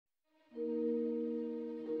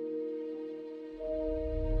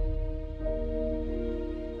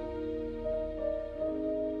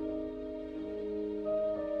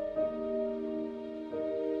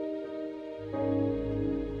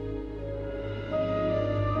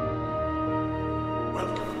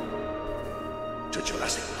to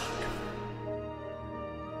Jurassic Park.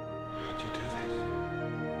 How'd you do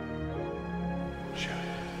this? Sure.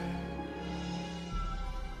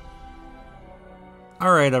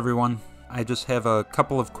 Alright everyone, I just have a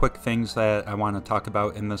couple of quick things that I want to talk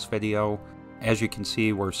about in this video. As you can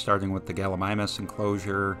see, we're starting with the Gallimimus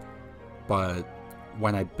enclosure, but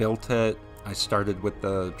when I built it, I started with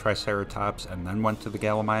the Triceratops and then went to the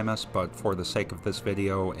Gallimimus, but for the sake of this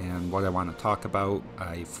video and what I want to talk about,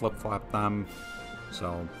 I flip-flopped them.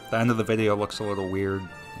 So the end of the video looks a little weird.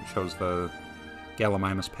 It shows the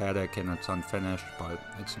Gallimimus paddock and it's unfinished, but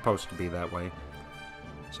it's supposed to be that way.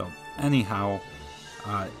 So anyhow,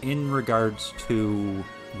 in regards to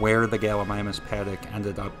where the Gallimimus paddock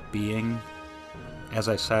ended up being, as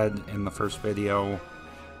I said in the first video,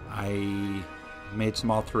 I made some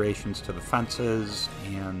alterations to the fences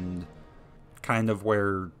and kind of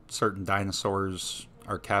where certain dinosaurs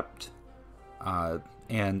are kept.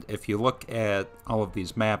 And if you look at all of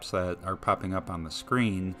these maps that are popping up on the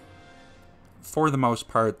screen, for the most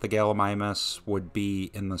part the Gallimimus would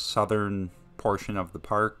be in the southern portion of the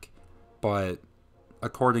park, but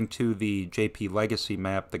according to the JP Legacy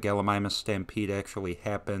map, the Gallimimus stampede actually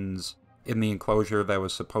happens in the enclosure that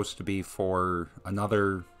was supposed to be for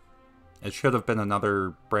another. It should have been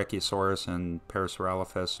another Brachiosaurus and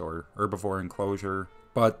Parasaurolophus or herbivore enclosure,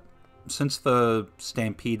 but since the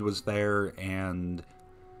stampede was there, and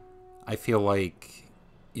I feel like,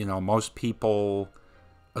 you know, most people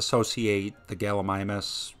associate the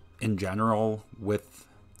Gallimimus in general with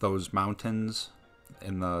those mountains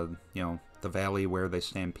in the, you know, the valley where they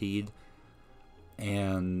stampede,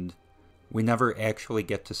 and we never actually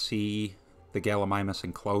get to see the Gallimimus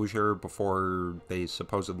enclosure before they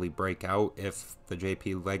supposedly break out, if the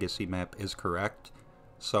JP Legacy map is correct.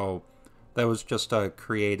 So that was just a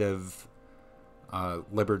creative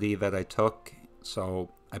liberty that I took. So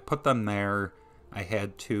I put them there. I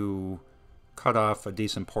had to cut off a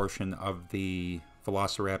decent portion of the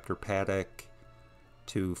Velociraptor paddock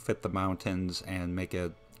to fit the mountains and make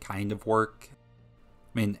it kind of work.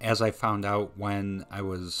 I mean, as I found out when I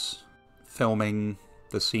was filming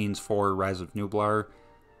the scenes for Rise of Nublar,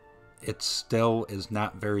 it still is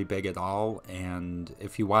not very big at all, and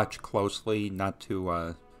if you watch closely, not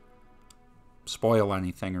to spoil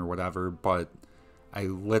anything or whatever, but I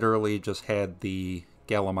literally just had the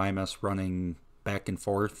Gallimimus running back and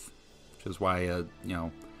forth, which is why, you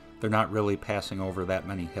know, they're not really passing over that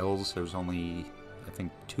many hills. There's only, I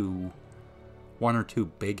think, one or two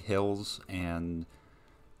big hills, and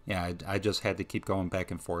yeah, I just had to keep going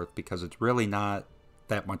back and forth because it's really not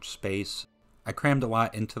that much space. I crammed a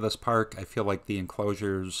lot into this park. I feel like the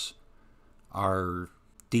enclosures are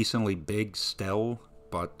decently big still,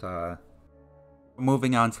 but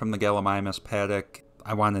moving on from the Gallimimus paddock,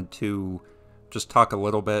 I wanted to just talk a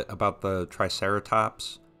little bit about the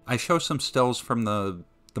Triceratops. I show some stills from the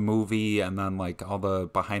movie and then like all the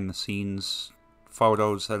behind the scenes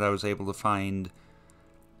photos that I was able to find,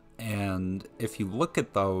 and if you look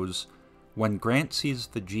at those, when Grant sees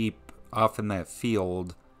the Jeep off in that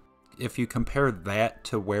field, if you compare that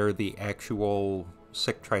to where the actual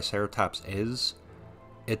sick Triceratops is,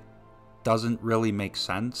 it doesn't really make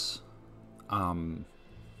sense. I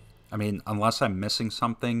mean, unless I'm missing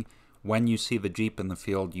something, when you see the Jeep in the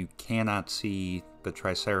field, you cannot see the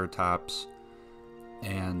Triceratops,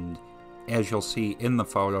 and as you'll see in the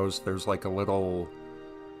photos, there's like a little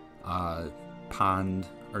pond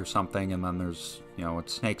or something, and then there's, you know, it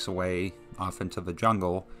snakes away off into the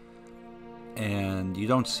jungle, and you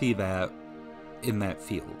don't see that in that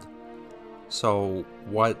field. So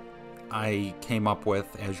what I came up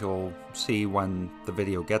with, as you'll see when the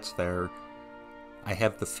video gets there, I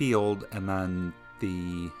have the field, and then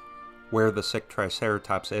where the sick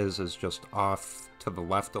Triceratops is just off to the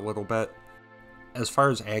left a little bit. As far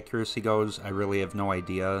as accuracy goes, I really have no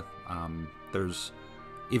idea. There's,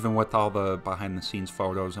 even with all the behind the scenes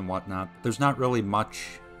photos and whatnot, there's not really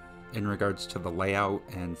much in regards to the layout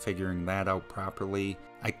and figuring that out properly.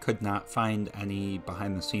 I could not find any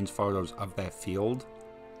behind the scenes photos of that field.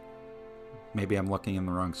 Maybe I'm looking in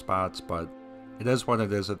the wrong spots, but it is what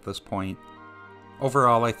it is at this point.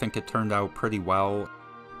 Overall, I think it turned out pretty well,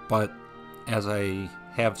 but as I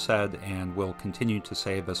have said and will continue to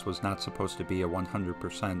say, this was not supposed to be a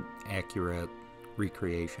 100% accurate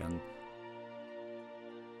recreation.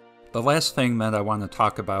 The last thing that I want to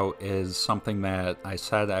talk about is something that I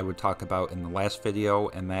said I would talk about in the last video,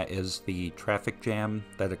 and that is the traffic jam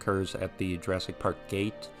that occurs at the Jurassic Park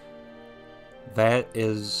gate. That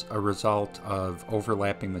is a result of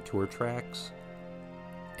overlapping the tour tracks,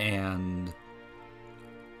 and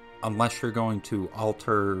unless you're going to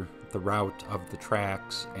alter the route of the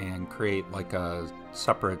tracks and create like a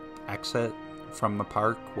separate exit from the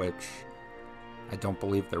park, which I don't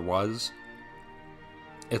believe there was,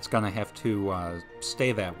 it's going to have to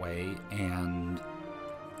stay that way. And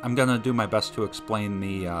I'm going to do my best to explain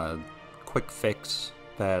the quick fix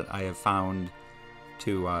that I have found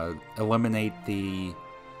to eliminate the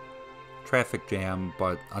traffic jam,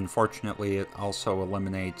 but unfortunately it also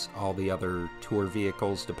eliminates all the other tour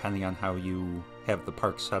vehicles depending on how you have the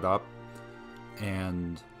park set up.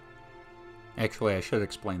 And actually I should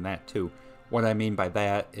explain that too. What I mean by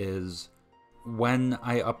that is when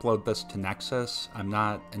I upload this to Nexus, I'm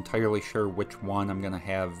not entirely sure which one I'm going to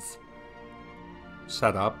have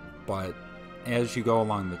set up, but as you go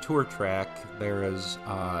along the tour track, there is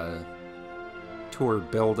a tour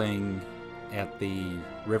building at the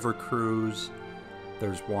river cruise.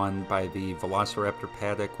 There's one by the Velociraptor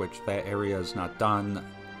paddock, which that area is not done.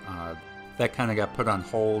 That kind of got put on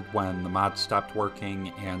hold when the mod stopped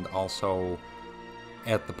working, and also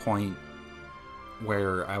at the point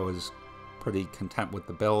where I was pretty content with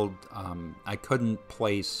the build, I couldn't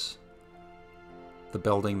place the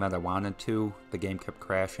building that I wanted to. The game kept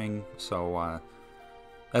crashing, so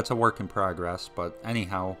that's a work in progress. But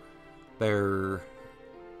anyhow, there's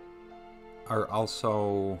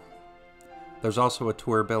also a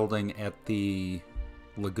tour building at the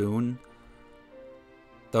lagoon.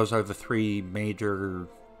 Those are the three major,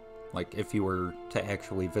 like if you were to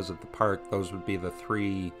actually visit the park, those would be the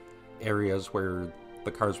three areas where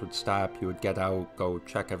the cars would stop. You would get out, go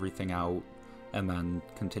check everything out, and then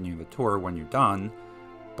continue the tour when you're done.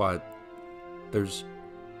 But there's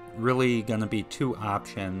really going to be two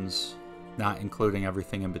options, not including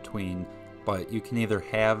everything in between. But you can either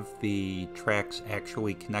have the tracks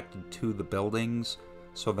actually connected to the buildings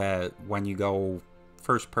so that when you go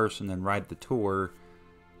first person and ride the tour,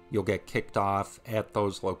 you'll get kicked off at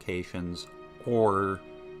those locations, or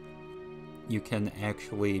you can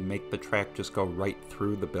actually make the track just go right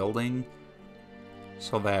through the building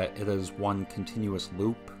so that it is one continuous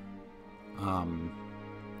loop. You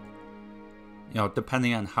know,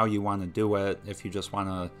 depending on how you want to do it, if you just want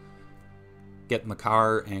to get in the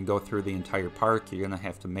car and go through the entire park, you're going to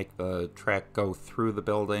have to make the track go through the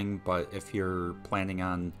building. But if you're planning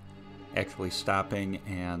on actually stopping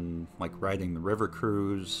and like riding the river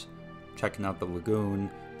cruise, checking out the lagoon,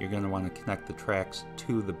 you're going to want to connect the tracks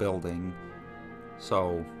to the building.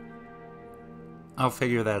 So I'll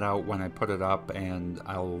figure that out when I put it up, and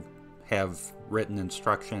I'll have written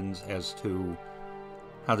instructions as to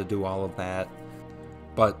how to do all of that.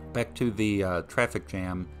 But back to the traffic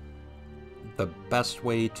jam, the best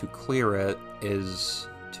way to clear it is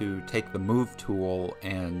to take the move tool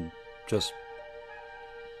and just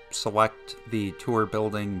select the tour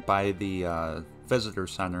building by the visitor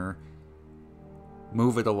center,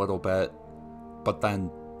 move it a little bit, but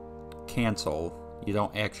then cancel. You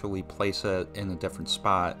don't actually place it in a different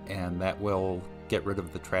spot, and that will get rid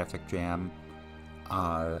of the traffic jam.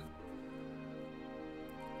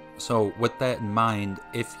 So with that in mind,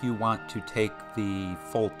 if you want to take the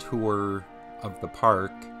full tour of the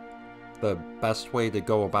park, the best way to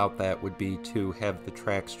go about that would be to have the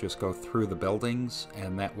tracks just go through the buildings,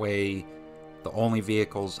 and that way the only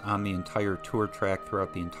vehicles on the entire tour track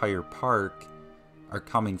throughout the entire park are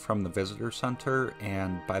coming from the visitor center.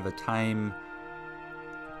 And by the time,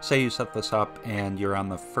 say you set this up and you're on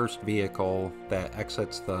the first vehicle that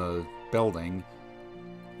exits the building,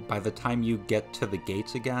 by the time you get to the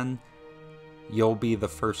gates again, you'll be the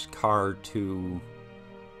first car to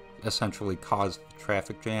essentially cause the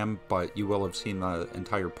traffic jam, but you will have seen the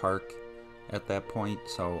entire park at that point.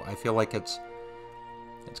 So I feel like it's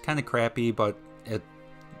kind of crappy, but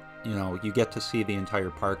you know, you get to see the entire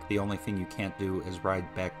park. The only thing you can't do is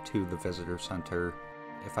ride back to the visitor center.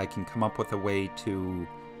 If I can come up with a way to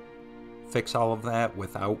fix all of that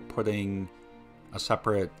without putting a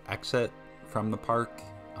separate exit from the park,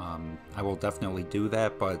 I will definitely do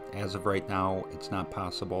that, but as of right now, it's not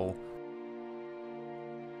possible.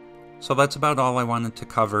 So that's about all I wanted to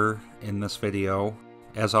cover in this video.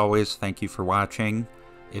 As always, thank you for watching.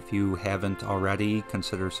 If you haven't already,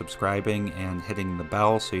 consider subscribing and hitting the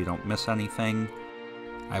bell so you don't miss anything.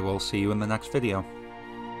 I will see you in the next video.